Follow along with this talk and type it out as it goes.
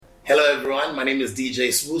Hello everyone, my name is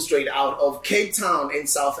DJ Smooth, straight out of Cape Town in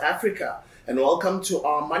South Africa. And welcome to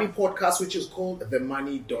our money podcast, which is called The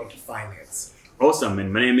Money Finance. Awesome,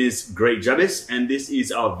 and my name is Greg Jabez, and this is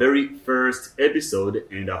our very first episode,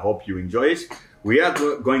 and I hope you enjoy it. We are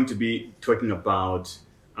going to be talking about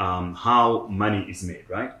how money is made,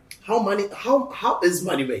 right? How is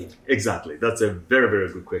money made? Exactly, that's a very, very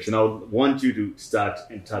good question. I would want you to start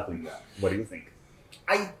and tackling that. What do you think?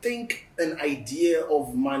 I think an idea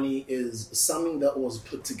of money is something that was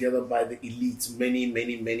put together by the elite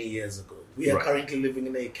many years ago. We are currently living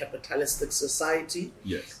in a capitalistic society,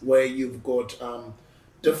 where you've got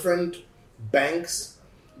different banks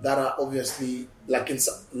that are obviously,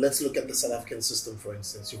 let's look at the South African system, for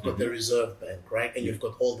instance. You've got the Reserve Bank, right? And you've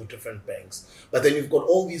got all the different banks. But then you've got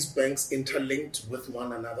all these banks interlinked with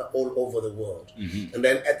one another all over the world. And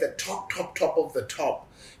then at the top of the top,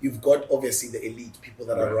 you've got obviously the elite, people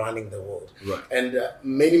that are running the world. And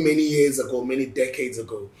many years ago, many decades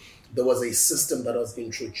ago, there was a system that was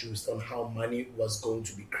introduced on how money was going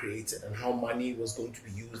to be created and how money was going to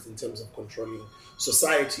be used in terms of controlling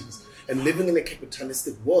societies. And living in a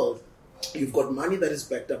capitalistic world, you've got money that is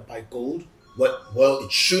backed up by gold. Well,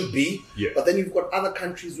 it should be. But then you've got other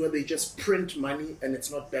countries where they just print money and it's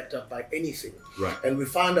not backed up by anything. And we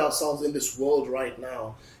find ourselves in this world right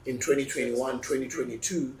now in 2021,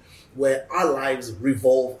 2022, where our lives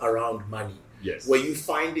revolve around money. Where you're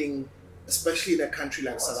finding, especially in a country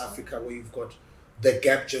like South Africa, where you've got the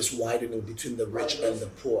gap just widening between the rich and the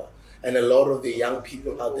poor. And a lot of the young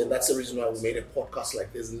people out there, that's the reason why we made a podcast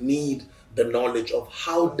like this, need the knowledge of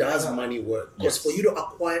how does money work. Because for you to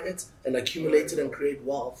acquire it and accumulate it and create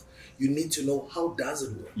wealth, you need to know how does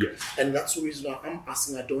it work. And that's the reason why I'm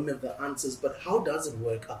asking, I don't have the answers, but how does it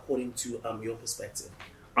work according to your perspective?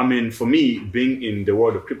 I mean, for me, being in the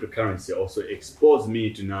world of cryptocurrency also exposed me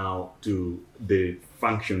to the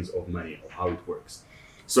functions of money, of how it works.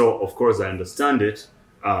 So, of course, I understand it.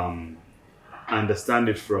 I understand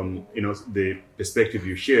it from the perspective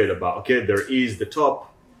you shared about, okay, there is the top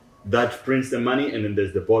that prints the money, and then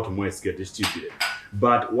there's the bottom where it's get distributed.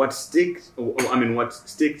 But what stick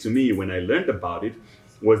to me when I learned about it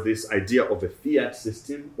was this idea of a fiat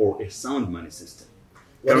system or a sound money system.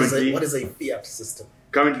 What is a fiat system?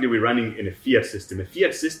 Currently, we're running in a fiat system. A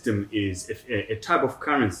fiat system is a type of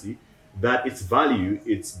currency that its value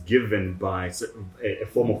is given by a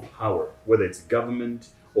form of power, whether it's government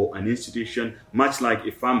or an institution, much like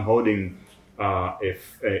if I'm holding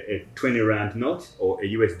a 20 Rand note or a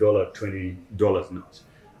US dollar $20 note.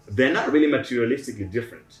 They're not really materialistically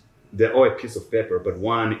different. They're all a piece of paper, but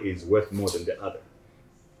one is worth more than the other.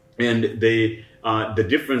 And the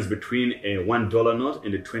difference between a $1 note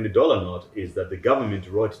and a $20 note is that the government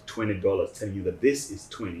wrote $20 telling you that this is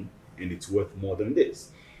 20 and it's worth more than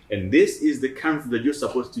this. And this is the currency that you're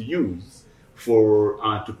supposed to use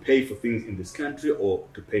to pay for things in this country or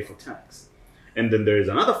to pay for tax. And then there is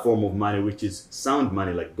another form of money, which is sound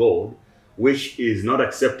money like gold, which is not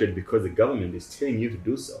accepted because the government is telling you to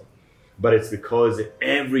do so. But it's because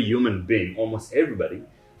every human being, almost everybody,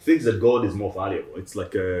 thinks that gold is more valuable. It's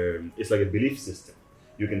like a belief system.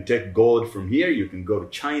 You can take gold from here, you can go to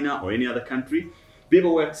China or any other country.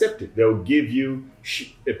 People will accept it. They'll give you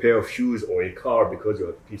a pair of shoes or a car because you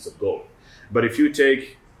have a piece of gold. But if you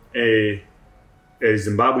take a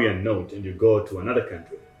Zimbabwean note and you go to another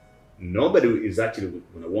country, nobody is actually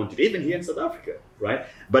going to want it, even here in South Africa, right?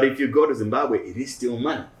 But if you go to Zimbabwe, it is still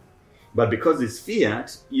money. But because it's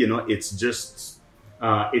fiat, it's just,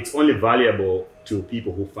 it's only valuable to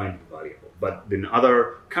people who find it valuable. But then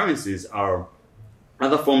other currencies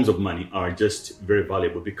other forms of money are just very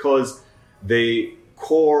valuable because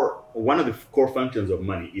one of the core functions of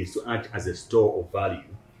money is to act as a store of value,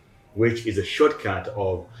 which is a shortcut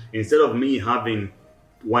of, instead of me having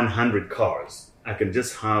 100 cars, I can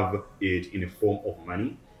just have it in a form of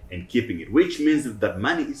money and keeping it, which means that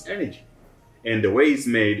money is energy. And the way it's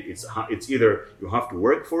made, it's either you have to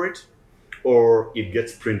work for it or it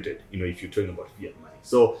gets printed, if you're talking about fiat money.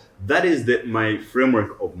 So that is my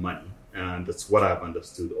framework of money. And that's what I've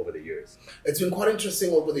understood over the years. It's been quite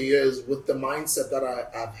interesting over the years with the mindset that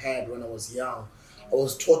I've had when I was young. I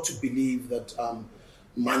was taught to believe that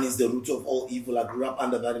money is the root of all evil. I grew up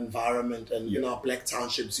under that environment, and in our black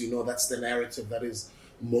townships, that's the narrative that is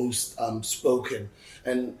most spoken.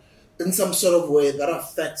 And in some sort of way, that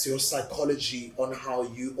affects your psychology on how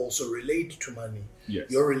you also relate to money,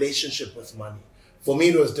 your relationship with money. For me,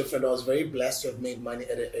 it was different. I was very blessed to have made money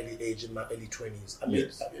at an early age in my early 20s. I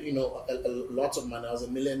made, a lot of money. I was a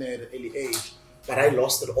millionaire at an early age, but I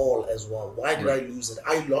lost it all as well. Why did I lose it?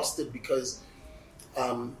 I lost it because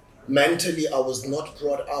mentally, I was not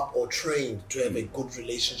brought up or trained to have a good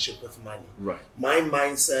relationship with money. Right. My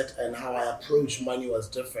mindset and how I approached money was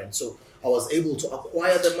different. So I was able to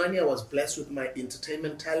acquire the money. I was blessed with my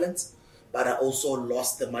entertainment talents, but I also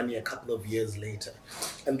lost the money a couple of years later.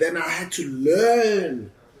 And then I had to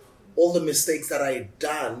learn all the mistakes that I had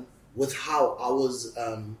done with how I was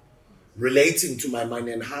relating to my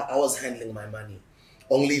money and how I was handling my money.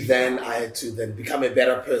 Only then I had to then become a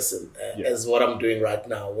better person, as what I'm doing right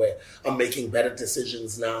now, where I'm making better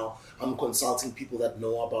decisions now. I'm consulting people that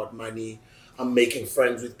know about money. I'm making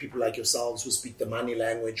friends with people like yourselves who speak the money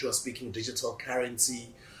language, who are speaking digital currency.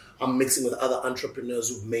 I'm mixing with other entrepreneurs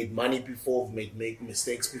who've made money before, who've made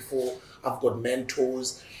mistakes before. I've got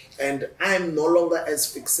mentors. And I'm no longer as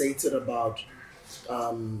fixated about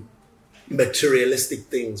materialistic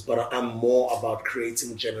things, but I'm more about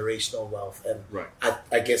creating generational wealth. And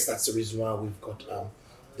I guess that's the reason why we've got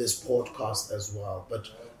this podcast as well. But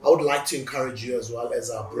I would like to encourage you as well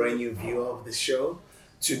as our brand new viewer of the show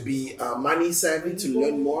to be money savvy, to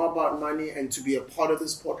learn more about money and to be a part of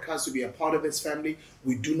this podcast, to be a part of this family.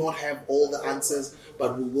 We do not have all the answers,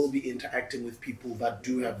 but we will be interacting with people that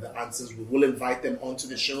do have the answers. We will invite them onto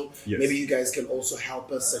the show. Yes. Maybe you guys can also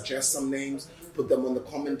help us suggest some names, put them on the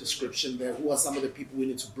comment description there. Who are some of the people we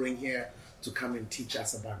need to bring here to come and teach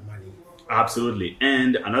us about money? Absolutely.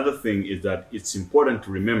 And another thing is that it's important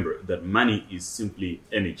to remember that money is simply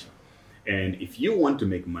energy. And if you want to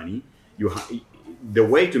make money, the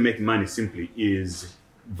way to make money simply is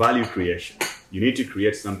value creation. You need to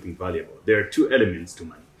create something valuable. There are two elements to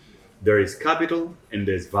money. There is capital and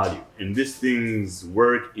there's value. And these things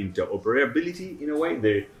work interoperability in a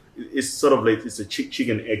way. It's sort of like it's a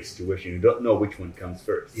chicken egg situation. You don't know which one comes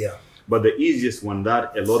first. Yeah. But the easiest one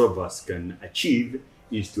that a lot of us can achieve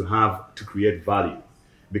is to create value.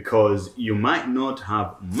 Because you might not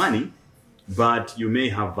have money, but you may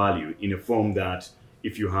have value in a form that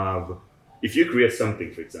if you create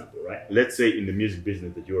something, for example, right? Let's say in the music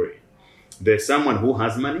business that you're in, there's someone who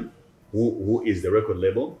has money, who is the record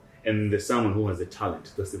label, and there's someone who has a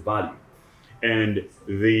talent. That's the value. And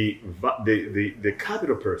the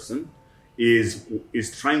capital person is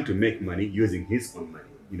trying to make money using his own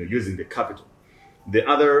money, using the capital. The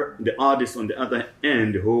artist on the other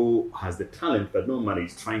end who has the talent but no money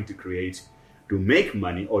is trying to make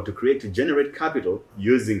money or to generate capital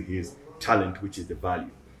using his talent, which is the value.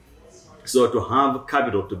 So to have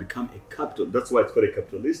capital, to become a capital, that's why it's called a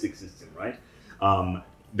capitalistic system, right?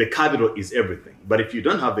 The capital is everything. But if you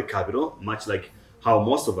don't have the capital, much like how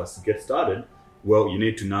most of us get started, well, you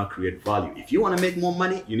need to now create value. If you want to make more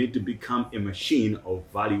money, you need to become a machine of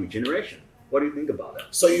value generation. What do you think about that?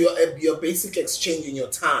 So you're basically exchanging your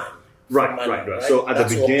time. Right. So at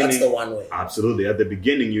the beginning, that's the one way. Absolutely. At the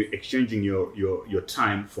beginning, you're exchanging your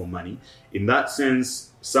time for money. In that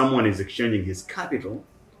sense, someone is exchanging his capital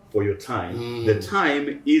for your time. The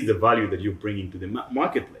time is the value that you're bringing to the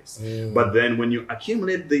marketplace. But then when you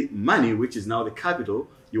accumulate the money, which is now the capital,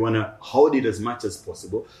 you want to hold it as much as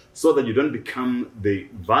possible so that you don't become the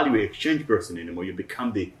value exchange person anymore. You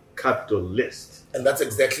become the capitalist. And that's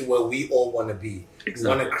exactly where we all want to be. Exactly.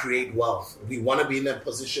 We want to create wealth. We want to be in a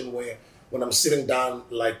position where when I'm sitting down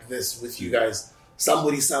like this with you guys,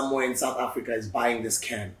 somebody somewhere in South Africa is buying this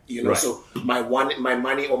can, Right. So my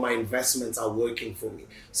money or my investments are working for me.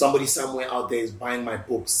 Somebody somewhere out there is buying my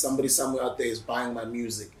books. Somebody somewhere out there is buying my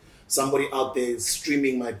music. Somebody out there is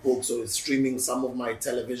streaming my books or is streaming some of my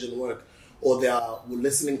television work, or they are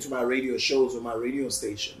listening to my radio shows or my radio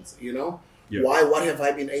stations, Yeah. Why? What have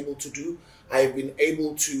I been able to do? I've been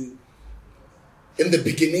able to, in the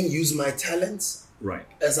beginning, use my talents. Right.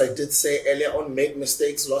 As I did say earlier on, made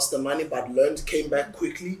mistakes, lost the money, but learned, came back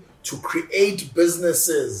quickly to create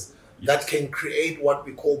businesses that can create what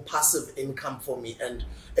we call passive income for me. And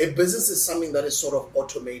a business is something that is sort of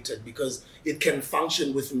automated because it can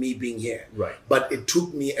function with me being here. Right. But it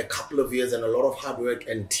took me a couple of years and a lot of hard work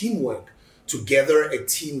and teamwork to gather a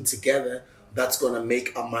team together that's going to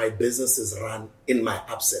make my businesses run in my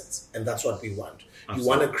absence. And that's what we want. Absolutely. You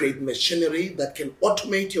want to create machinery that can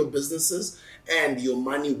automate your businesses and your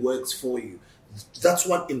money works for you. That's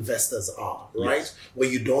what investors are, right? Yes. Where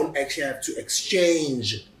you don't actually have to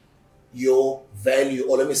exchange your value,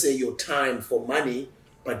 or let me say your time for money,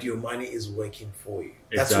 but your money is working for you.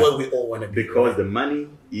 That's Exactly. where we all want to be. Because right? the money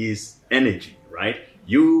is energy, right?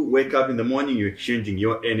 You wake up in the morning, you're exchanging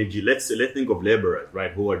your energy. Let's think of laborers,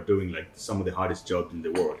 right, who are doing like some of the hardest jobs in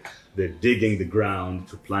the world. They're digging the ground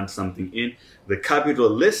to plant something in. The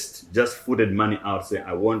capitalist just footed money out, say,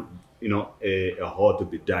 I want, a hole to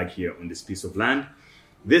be dug here on this piece of land.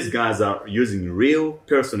 These guys are using real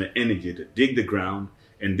personal energy to dig the ground,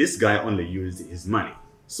 and this guy only used his money.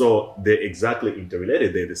 So they're exactly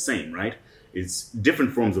interrelated. They're the same, right? It's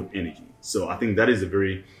different forms of energy. So I think that is a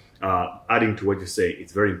very, adding to what you say,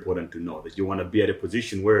 it's very important to know that you want to be at a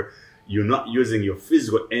position where you're not using your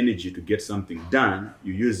physical energy to get something done.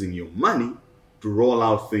 You're using your money to roll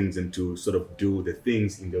out things and to sort of do the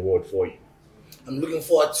things in the world for you. I'm looking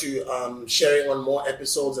forward to sharing on more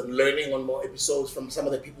episodes and learning on more episodes from some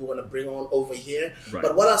of the people we're going to bring on over here. Right.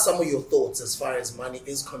 But what are some of your thoughts as far as money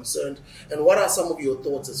is concerned? And what are some of your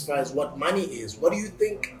thoughts as far as what money is? What do you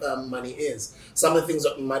think money is? Some of the things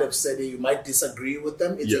that you might have said, you might disagree with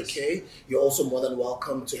them. It's Yes. okay. You're also more than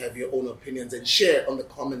welcome to have your own opinions and share on the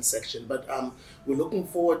comment section. But we're looking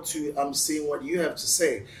forward to seeing what you have to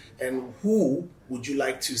say. And who would you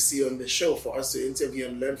like to see on the show for us to interview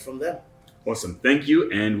and learn from them? Awesome. Thank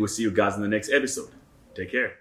you. And we'll see you guys in the next episode. Take care.